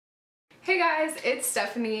Hey guys, it's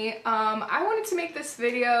Stephanie. I wanted to make this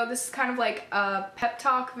video. This is kind of like a pep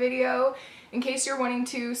talk video in case you're wanting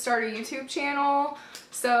to start a YouTube channel.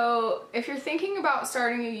 So if you're thinking about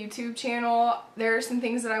starting a YouTube channel, there are some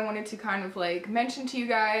things that I wanted to kind of like mention to you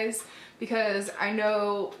guys because I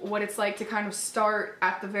know what it's like to kind of start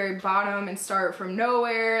at the very bottom and start from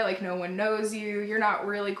nowhere, like no one knows you. You're not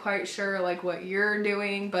really quite sure like what you're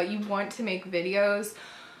doing, but you want to make videos.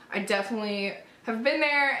 I definitely have been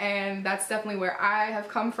there, and that's definitely where I have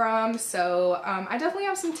come from. So I definitely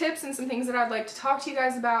have some tips and some things that I'd like to talk to you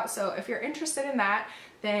guys about. So if you're interested in that,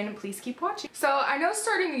 then please keep watching. So I know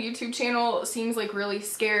starting a YouTube channel seems like really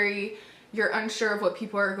scary. You're unsure of what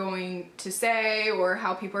people are going to say or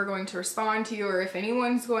how people are going to respond to you or if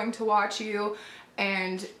anyone's going to watch you.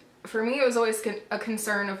 And for me, it was always a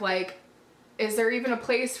concern of like, is there even a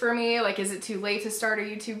place for me? Like, is it too late to start a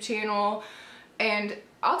YouTube channel? And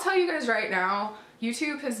I'll tell you guys right now,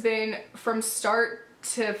 YouTube has been from start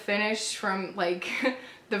to finish, from like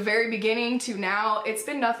the very beginning to now, it's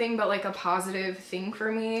been nothing but like a positive thing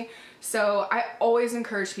for me. So I always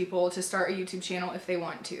encourage people to start a YouTube channel if they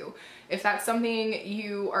want to. If that's something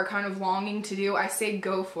you are kind of longing to do, I say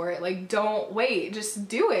go for it. Like, don't wait, just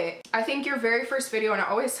do it. I think your very first video, and I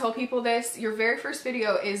always tell people this, your very first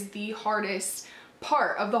video is the hardest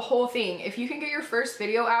part of the whole thing. If you can get your first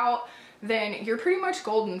video out, then you're pretty much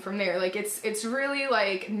golden from there. Like it's really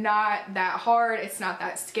like not that hard. It's not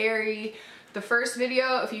that scary. The first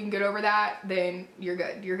video, if you can get over that, then you're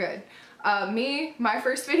good. You're good. My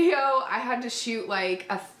first video, I had to shoot like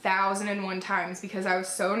 1,001 times because I was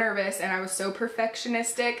so nervous and I was so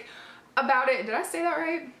perfectionistic about it. Did I say that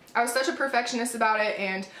right? I was such a perfectionist about it,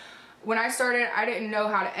 and when I started, I didn't know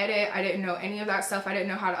how to edit. I didn't know any of that stuff. I didn't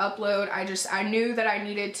know how to upload. I knew that I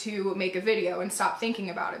needed to make a video and stop thinking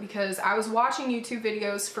about it because I was watching YouTube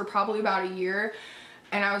videos for probably about a year,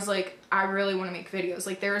 and I was like, I really want to make videos.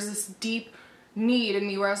 Like, there was this deep need in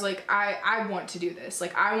me where I was like, I want to do this.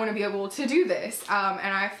 Like, I want to be able to do this. And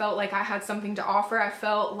I felt like I had something to offer. I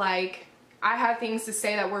felt like I had things to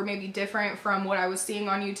say that were maybe different from what I was seeing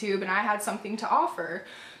on YouTube, and I had something to offer.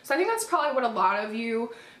 So I think that's probably what a lot of you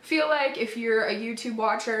feel like if you're a YouTube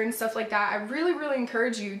watcher and stuff like that. I really, really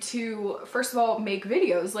encourage you to, first of all, make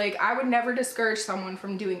videos. Like, I would never discourage someone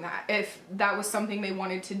from doing that if that was something they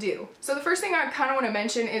wanted to do. So the first thing I kind of want to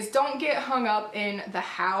mention is don't get hung up in the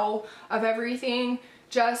how of everything.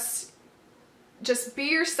 Just be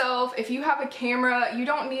yourself. If you have a camera, you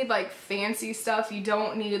don't need like fancy stuff. You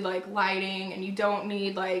don't need like lighting, and you don't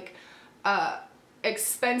need like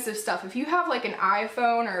expensive stuff. If you have like an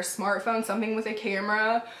iPhone or a smartphone, something with a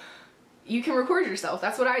camera, you can record yourself.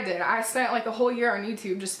 That's what I did. I spent like a whole year on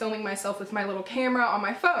YouTube just filming myself with my little camera on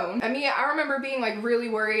my phone. I remember being like really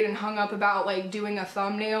worried and hung up about like doing a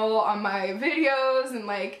thumbnail on my videos and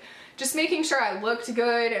like just making sure I looked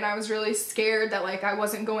good, and I was really scared that like I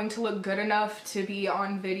wasn't going to look good enough to be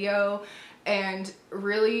on video. And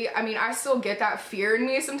really, I still get that fear in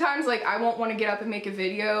me sometimes. Like, I won't want to get up and make a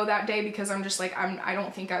video that day because I'm just like, I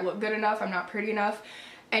don't think I look good enough. I'm not pretty enough.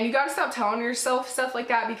 And you gotta stop telling yourself stuff like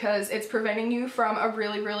that because it's preventing you from a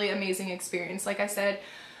really, really amazing experience. Like I said,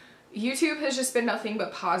 YouTube has just been nothing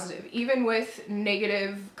but positive, even with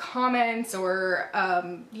negative comments or,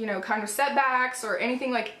 you know, kind of setbacks or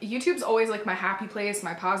anything. Like, YouTube's always like my happy place,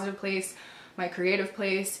 my positive place, my creative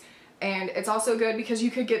place. And it's also good because you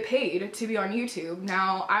could get paid to be on YouTube.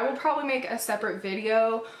 Now, I will probably make a separate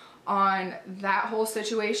video on that whole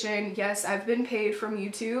situation. Yes, I've been paid from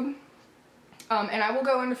YouTube. And I will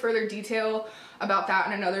go into further detail about that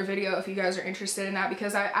in another video if you guys are interested in that,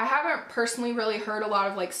 because I haven't personally really heard a lot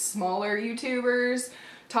of like smaller YouTubers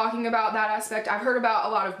talking about that aspect. I've heard about a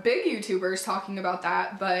lot of big YouTubers talking about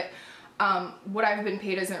that, but what I've been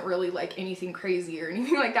paid isn't really like anything crazy or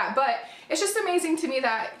anything like that. But it's just amazing to me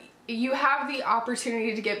that you have the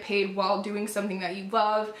opportunity to get paid while doing something that you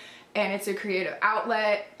love, and it's a creative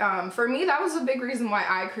outlet. For me, that was a big reason why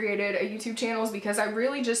I created a YouTube channel, is because I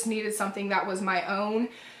really just needed something that was my own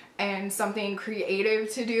and something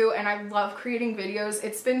creative to do, and I love creating videos.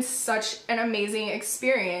 It's been such an amazing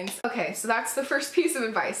experience. Okay, so that's the first piece of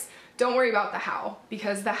advice. Don't worry about the how,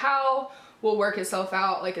 because the how will work itself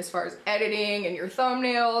out, like as far as editing and your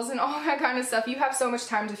thumbnails and all that kind of stuff. You have so much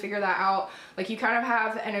time to figure that out. Like, you kind of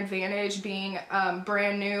have an advantage being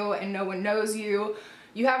brand new and no one knows you.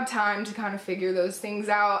 You have time to kind of figure those things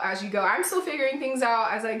out as you go. I'm still figuring things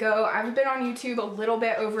out as I go. I've been on YouTube a little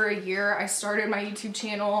bit over a year. I started my YouTube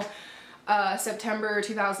channel September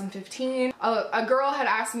 2015. A girl had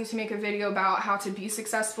asked me to make a video about how to be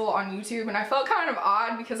successful on YouTube, and I felt kind of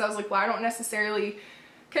odd because I was like, well, I don't necessarily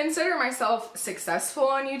consider myself successful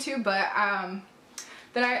on YouTube, but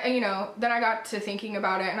then I got to thinking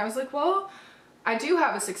about it, and I was like, well, I do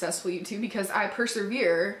have a successful YouTube because I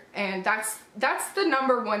persevere, and that's the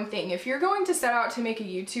number one thing. If you're going to set out to make a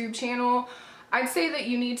YouTube channel, I'd say that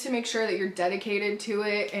you need to make sure that you're dedicated to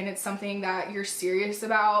it and it's something that you're serious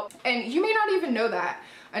about. And you may not even know that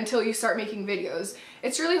until you start making videos.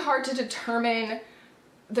 It's really hard to determine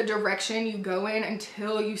the direction you go in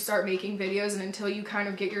until you start making videos and until you kind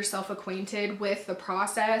of get yourself acquainted with the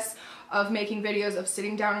process of making videos, of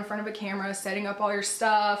sitting down in front of a camera, setting up all your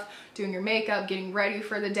stuff, doing your makeup, getting ready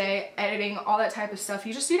for the day, editing, all that type of stuff.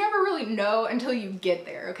 You never really know until you get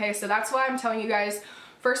there, okay? So that's why I'm telling you guys,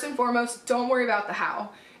 first and foremost, don't worry about the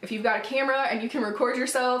how. If you've got a camera and you can record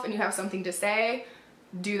yourself and you have something to say,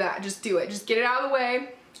 do that. Just do it. Just get it out of the way.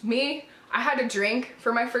 Me, I had to drink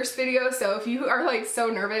for my first video, so if you are like so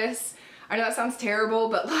nervous, I know that sounds terrible,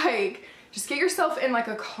 but like, just get yourself in like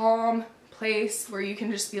a calm place where you can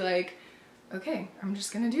just be like, okay, I'm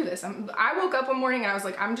just gonna do this. I woke up one morning and I was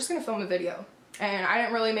like, I'm just gonna film a video. And I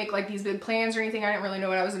didn't really make like these big plans or anything. I didn't really know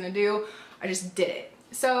what I was gonna do. I just did it.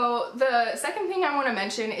 So the second thing I want to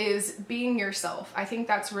mention is being yourself. I think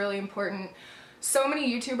that's really important. So many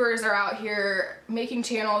YouTubers are out here making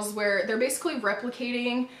channels where they're basically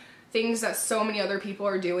replicating things that so many other people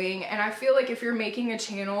are doing, and I feel like if you're making a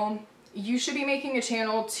channel, you should be making a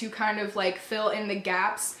channel to kind of like fill in the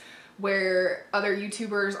gaps where other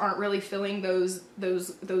YouTubers aren't really filling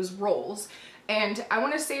those roles. And I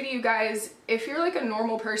want to say to you guys, if you're like a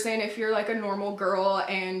normal person, if you're like a normal girl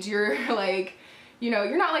and you're like,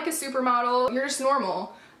 you're not like a supermodel, you're just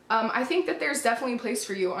normal, I think that there's definitely a place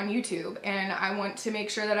for you on YouTube, and I want to make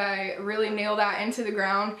sure that I really nail that into the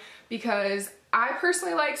ground, because I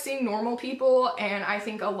personally like seeing normal people, and I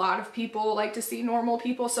think a lot of people like to see normal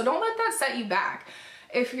people, so don't let that set you back.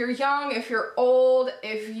 If you're young, if you're old,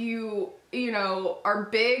 if you are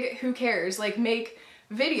big, who cares? Like, make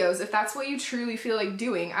videos if that's what you truly feel like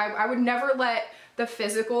doing. I would never let the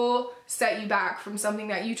physical set you back from something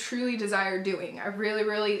that you truly desire doing. I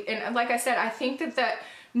really, and like I said, I think that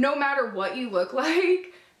no matter what you look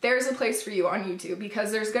like, there's a place for you on YouTube,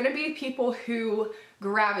 because there's gonna be people who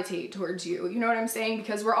gravitate towards you. You know what I'm saying?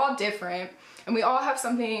 Because we're all different and we all have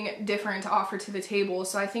something different to offer to the table.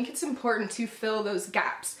 So I think it's important to fill those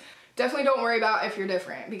gaps. Definitely don't worry about if you're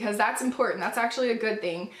different, because that's important. That's actually a good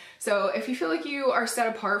thing. So if you feel like you are set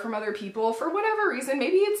apart from other people for whatever reason,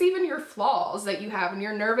 maybe it's even your flaws that you have and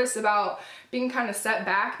you're nervous about being kind of set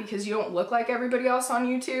back because you don't look like everybody else on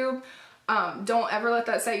YouTube, don't ever let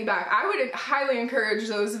that set you back. I would highly encourage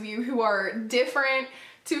those of you who are different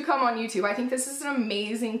to come on YouTube. I think this is an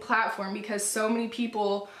amazing platform because so many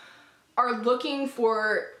people are looking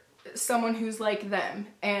for someone who's like them,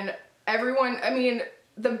 and everyone,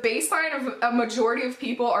 the baseline of a majority of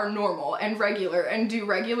people are normal and regular and do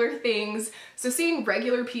regular things. So seeing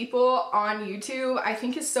regular people on YouTube, I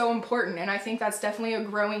think, is so important, and I think that's definitely a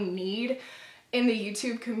growing need in the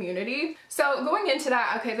YouTube community. So going into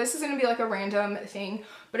that, okay, this is gonna be like a random thing,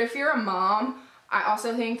 but if you're a mom, I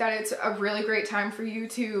also think that it's a really great time for you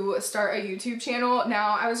to start a YouTube channel.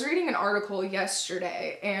 Now, I was reading an article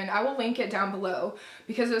yesterday, and I will link it down below,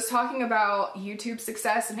 because it was talking about YouTube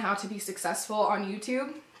success and how to be successful on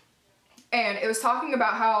YouTube. And it was talking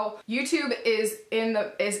about how YouTube is in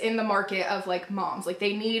the market of like moms. Like,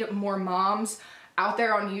 they need more moms out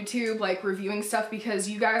there on YouTube, like reviewing stuff, because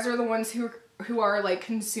you guys are the ones who are like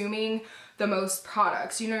consuming the most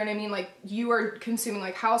products, you know what I mean? Like, you are consuming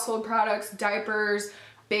like household products, diapers,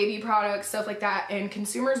 baby products, stuff like that, and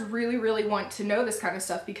consumers really want to know this kind of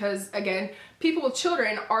stuff, because again, people with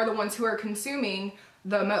children are the ones who are consuming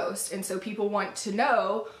the most, and so people want to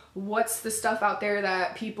know what's the stuff out there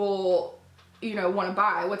that people want to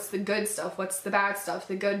buy, what's the good stuff, what's the bad stuff,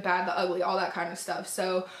 the good, bad, the ugly, all that kind of stuff.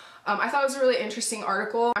 So I thought it was a really interesting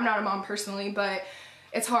article. I'm not a mom personally, but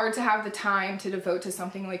it's hard to have the time to devote to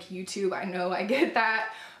something like YouTube. I know, I get that,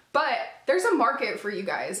 but there's a market for you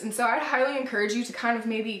guys. And so I'd highly encourage you to kind of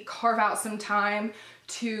maybe carve out some time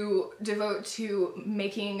to devote to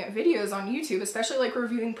making videos on YouTube, especially like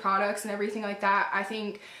reviewing products and everything like that. I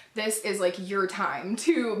think this is like your time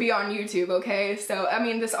to be on YouTube, okay? So,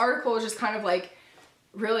 this article is just kind of like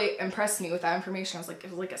really impressed me with that information. I was like, it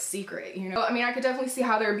was like a secret, I could definitely see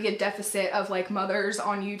how there would be a deficit of like mothers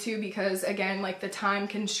on YouTube, because again, like the time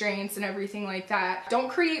constraints and everything like that. Don't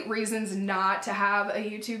create reasons not to have a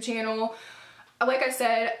YouTube channel. Like I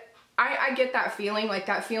said, I get that feeling, like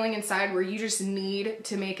that feeling inside where you just need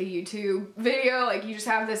to make a YouTube video. Like, you just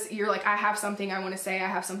have this, you're like, I have something I want to say, I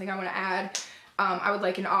have something I want to add. I would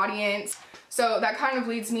like an audience. So that kind of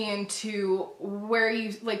leads me into where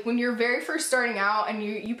you, like when you're very first starting out and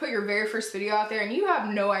you put your very first video out there and you have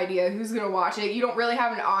no idea who's gonna watch it. You don't really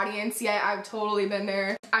have an audience yet. I've totally been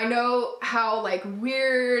there. I know how like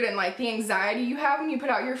weird and like the anxiety you have when you put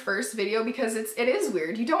out your first video, because it is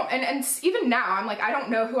weird. You don't, and even now I'm like, I don't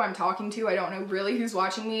know who I'm talking to. I don't know really who's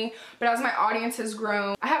watching me, but as my audience has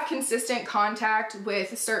grown, I have consistent contact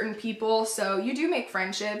with certain people. So you do make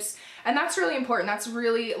friendships, and that's really important. That's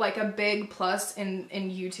really like a big plus in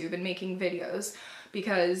YouTube and making videos,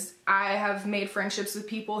 because I have made friendships with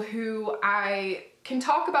people who I can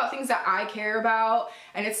talk about things that I care about,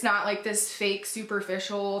 and it's not like this fake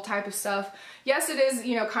superficial type of stuff. Yes, it is,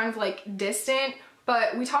 you know, kind of like distant,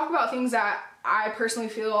 but we talk about things that I personally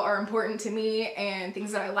feel are important to me and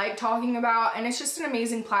things that I like talking about, and it's just an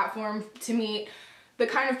amazing platform to meet the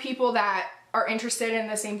kind of people that are interested in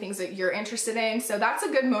the same things that you're interested in. So that's a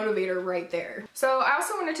good motivator right there. So I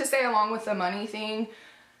also wanted to say, along with the money thing,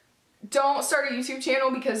 don't start a YouTube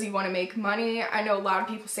channel because you want to make money. I know a lot of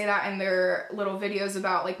people say that in their little videos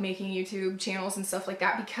about like making YouTube channels and stuff like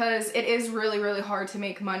that, because it is really, really hard to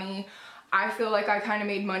make money. I feel like I kind of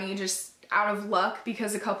made money just out of luck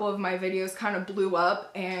because a couple of my videos kind of blew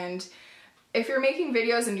up. And if you're making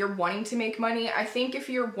videos and you're wanting to make money, I think if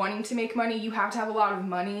you're wanting to make money, you have to have a lot of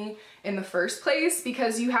money in the first place,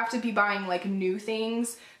 because you have to be buying like new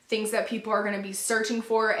things that people are going to be searching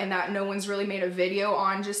for and that no one's really made a video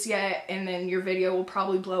on just yet, and then your video will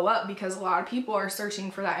probably blow up because a lot of people are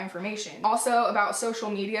searching for that information. Also, about social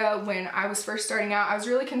media, when I was first starting out, I was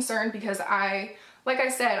really concerned because like I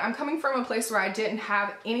said, I'm coming from a place where I didn't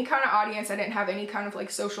have any kind of audience. I didn't have any kind of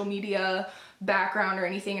like social media background or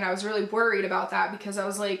anything, and I was really worried about that, because I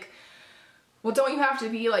was like, well, don't you have to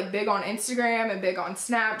be like big on Instagram and big on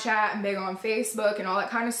Snapchat and big on Facebook and all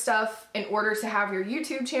that kind of stuff in order to have your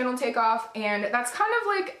YouTube channel take off? And that's kind of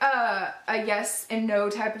like a yes and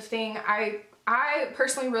no type of thing. I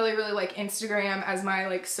personally really, really like Instagram as my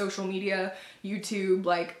like social media, YouTube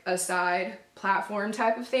like a side platform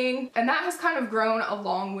type of thing. And that has kind of grown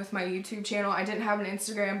along with my YouTube channel. I didn't have an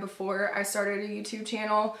Instagram before I started a YouTube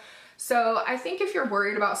channel. So I think if you're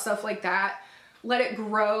worried about stuff like that, let it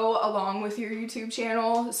grow along with your YouTube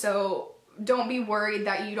channel. So don't be worried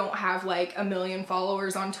that you don't have like 1 million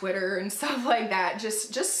followers on Twitter and stuff like that.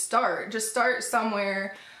 Just start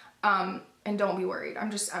somewhere, and don't be worried.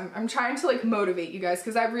 I'm trying to like motivate you guys,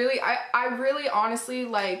 because I really honestly,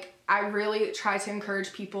 like, I really try to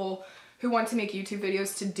encourage people who want to make YouTube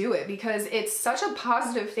videos to do it, because it's such a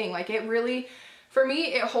positive thing. Like, it really, for me,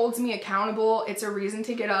 it holds me accountable. It's a reason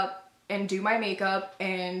to get up and do my makeup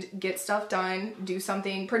and get stuff done, do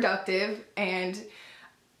something productive. And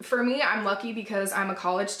for me, I'm lucky because I'm a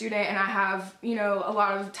college student and I have, you know, a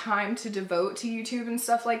lot of time to devote to YouTube and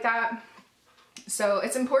stuff like that. So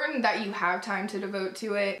it's important that you have time to devote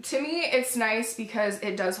to it. To me, it's nice because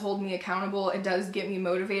it does hold me accountable. It does get me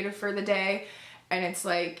motivated for the day. And it's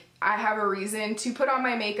like, I have a reason to put on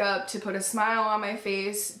my makeup, to put a smile on my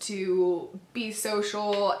face, to be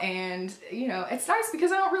social, and you know, it's nice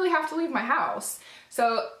because I don't really have to leave my house.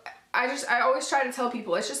 So I always try to tell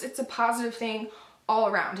people, it's a positive thing all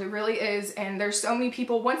around. It really is. And there's so many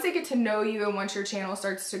people, once they get to know you and once your channel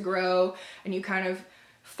starts to grow and you kind of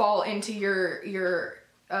fall into your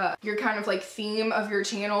kind of like theme of your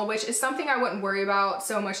channel, which is something I wouldn't worry about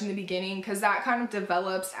so much in the beginning, because that kind of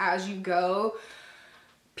develops as you go.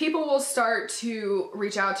 People will start to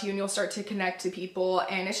reach out to you and you'll start to connect to people,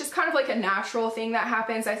 and it's just kind of like a natural thing that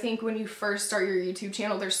happens. I think when you first start your YouTube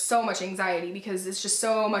channel, there's so much anxiety because it's just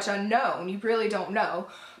so much unknown. You really don't know.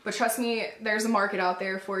 But trust me, there's a market out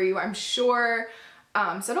there for you, I'm sure.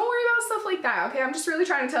 So don't worry about stuff like that, okay? I'm just really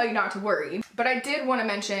trying to tell you not to worry. But I did want to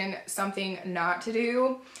mention something not to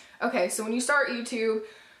do. Okay, so when you start YouTube,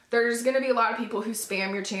 there's gonna be a lot of people who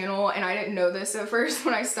spam your channel, and I didn't know this at first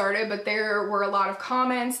when I started, but there were a lot of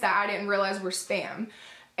comments that I didn't realize were spam.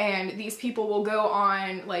 And these people will go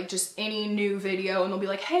on like just any new video and they'll be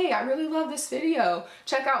like, hey, I really love this video,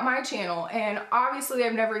 check out my channel. And obviously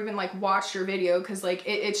I've never even like watched your video, because like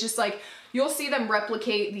it's just like, you'll see them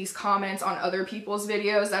replicate these comments on other people's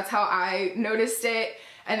videos. That's how I noticed it.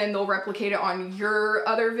 And then they'll replicate it on your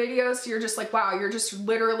other videos. So you're just like, wow, you're just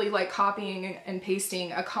literally like copying and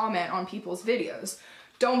pasting a comment on people's videos.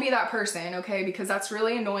 Don't be that person, okay? Because that's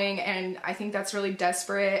really annoying, and I think that's really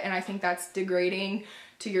desperate, and I think that's degrading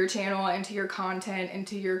to your channel and to your content and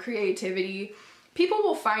to your creativity. People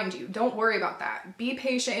will find you. Don't worry about that. Be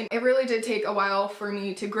patient. It really did take a while for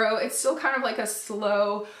me to grow. It's still kind of like a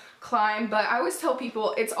slow climb, but I always tell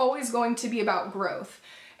people it's always going to be about growth.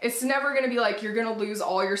 it's never gonna be like you're gonna lose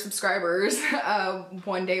all your subscribers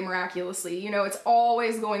one day miraculously. You know, it's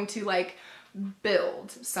always going to like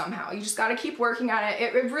build somehow. You just got to keep working at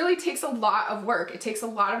it. It really takes a lot of work. It takes a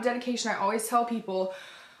lot of dedication. I always tell people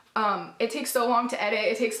it takes so long to edit.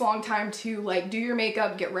 It takes a long time to like do your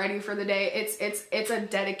makeup, get ready for the day. It's a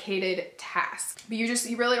dedicated task, but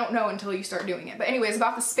you really don't know until you start doing it. But anyways,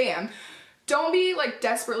 about the spam, don't be like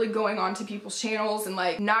desperately going on to people's channels and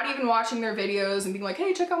like not even watching their videos and being like,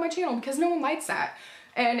 hey, check out my channel, because no one likes that.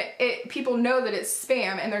 And people know that it's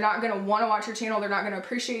spam, and they're not gonna wanna watch your channel, they're not gonna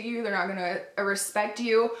appreciate you, they're not gonna respect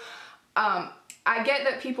you. I get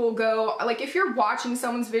that people go, like if you're watching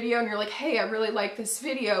someone's video and you're like, hey, I really like this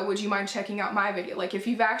video, would you mind checking out my video? Like if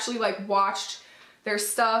you've actually like watched their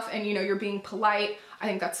stuff and you know, you're being polite, I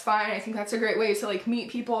think that's fine. I think that's a great way to like meet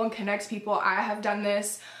people and connect people. I have done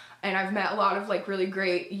this. And I've met a lot of like really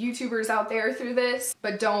great YouTubers out there through this,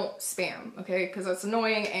 but don't spam, okay? Because that's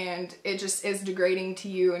annoying and it just is degrading to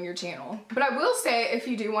you and your channel. But I will say, if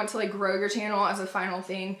you do want to like grow your channel as a final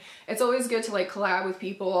thing, it's always good to like collab with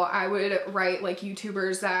people. I would write like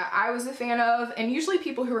YouTubers that I was a fan of, and usually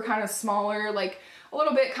people who are kind of smaller, like a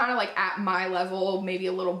little bit kind of like at my level, maybe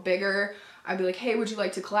a little bigger. I'd be like, hey, would you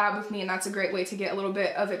like to collab with me? And that's a great way to get a little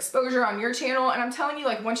bit of exposure on your channel. And I'm telling you,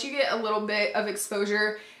 like once you get a little bit of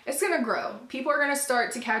exposure, it's gonna grow. People are gonna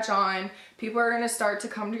start to catch on. People are gonna start to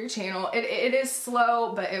come to your channel. It is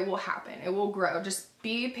slow, but it will happen. It will grow. Just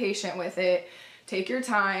be patient with it. Take your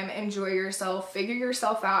time, enjoy yourself, figure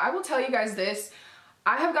yourself out. I will tell you guys this,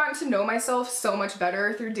 I have gotten to know myself so much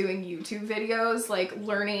better through doing YouTube videos, like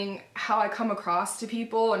learning how I come across to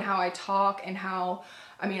people and how I talk and how,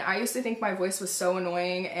 I mean, I used to think my voice was so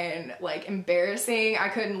annoying and like embarrassing. I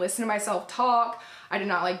couldn't listen to myself talk. I did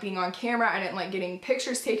not like being on camera. I didn't like getting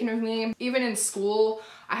pictures taken of me. Even in school,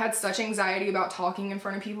 I had such anxiety about talking in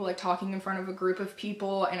front of people, like talking in front of a group of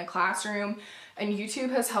people in a classroom. And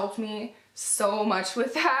YouTube has helped me so much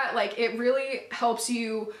with that. Like it really helps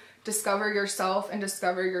you discover yourself and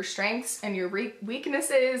discover your strengths and your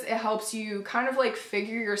weaknesses. It helps you kind of like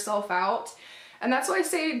figure yourself out. And that's why I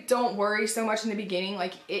say don't worry so much in the beginning.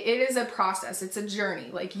 Like it is a process, it's a journey.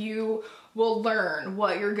 Like you will learn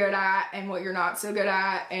what you're good at and what you're not so good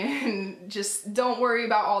at, and just don't worry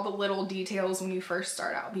about all the little details when you first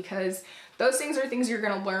start out, because those things are things you're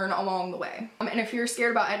gonna learn along the way. And if you're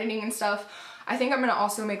scared about editing and stuff, I think I'm gonna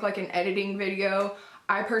also make like an editing video.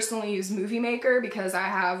 I personally use Movie Maker because I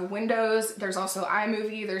have Windows. There's also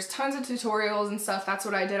iMovie. There's tons of tutorials and stuff. That's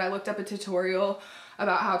what I did. I looked up a tutorial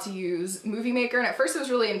about how to use Movie Maker, and at first it was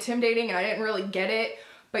really intimidating and I didn't really get it,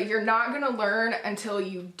 but you're not gonna learn until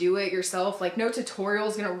you do it yourself. Like no tutorial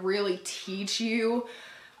is gonna really teach you,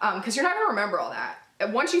 because you're not gonna remember all that.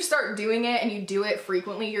 And once you start doing it and you do it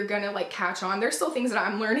frequently, you're gonna like catch on. There's still things that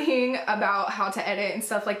I'm learning about how to edit and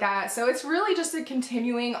stuff like that. So it's really just a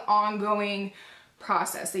continuing, ongoing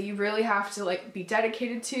process that you really have to like be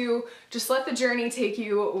dedicated to. Just let the journey take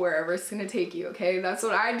you wherever it's gonna take you, okay? That's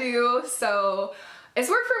what I do. So it's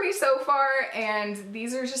worked for me so far, and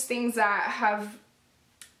these are just things that have,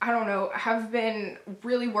 I don't know, have been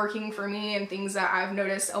really working for me and things that I've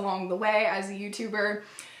noticed along the way as a YouTuber.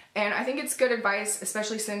 And I think it's good advice,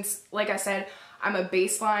 especially since, like I said, I'm a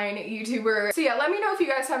baseline YouTuber. So yeah, let me know if you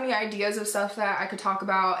guys have any ideas of stuff that I could talk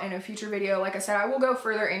about in a future video. Like I said, I will go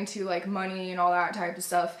further into like money and all that type of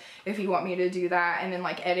stuff if you want me to do that, and then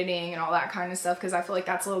like editing and all that kind of stuff, because I feel like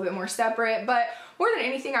that's a little bit more separate. But more than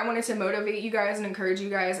anything, I wanted to motivate you guys and encourage you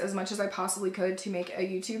guys as much as I possibly could to make a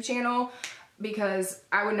YouTube channel, because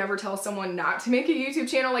I would never tell someone not to make a YouTube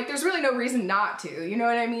channel. Like there's really no reason not to, you know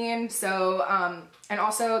what I mean? So, and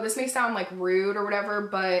also this may sound like rude or whatever,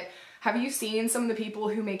 but have you seen some of the people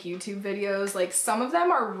who make YouTube videos? Like some of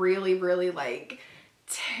them are really, really like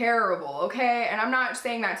terrible, okay? And I'm not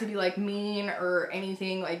saying that to be like mean or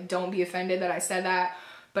anything, like don't be offended that I said that.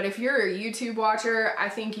 But if you're a YouTube watcher, I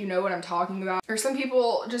think you know what I'm talking about. Or some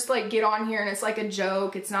people just like get on here and it's like a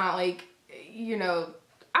joke. It's not like, you know,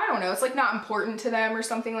 I don't know, it's like not important to them or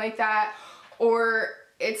something like that. Or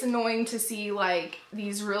it's annoying to see like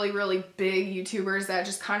these really, really big YouTubers that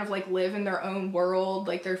just kind of like live in their own world,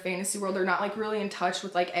 like their fantasy world. They're not like really in touch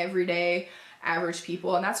with like everyday average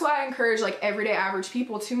people. And that's why I encourage like everyday average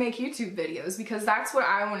people to make YouTube videos, because that's what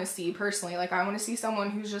I want to see personally. Like I want to see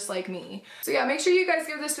someone who's just like me. So yeah, make sure you guys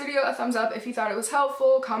give this video a thumbs up if you thought it was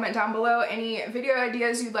helpful. Comment down below any video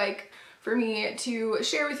ideas you'd like for me to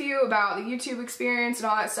share with you about the YouTube experience and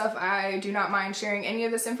all that stuff. I do not mind sharing any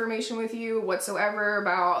of this information with you whatsoever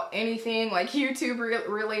about anything like YouTube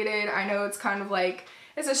related. I know it's kind of like,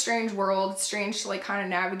 it's a strange world. It's strange to like kind of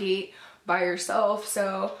navigate by yourself.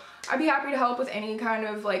 So I'd be happy to help with any kind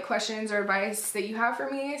of like questions or advice that you have for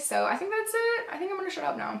me. So I think that's it. I think I'm gonna shut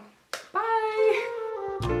up now.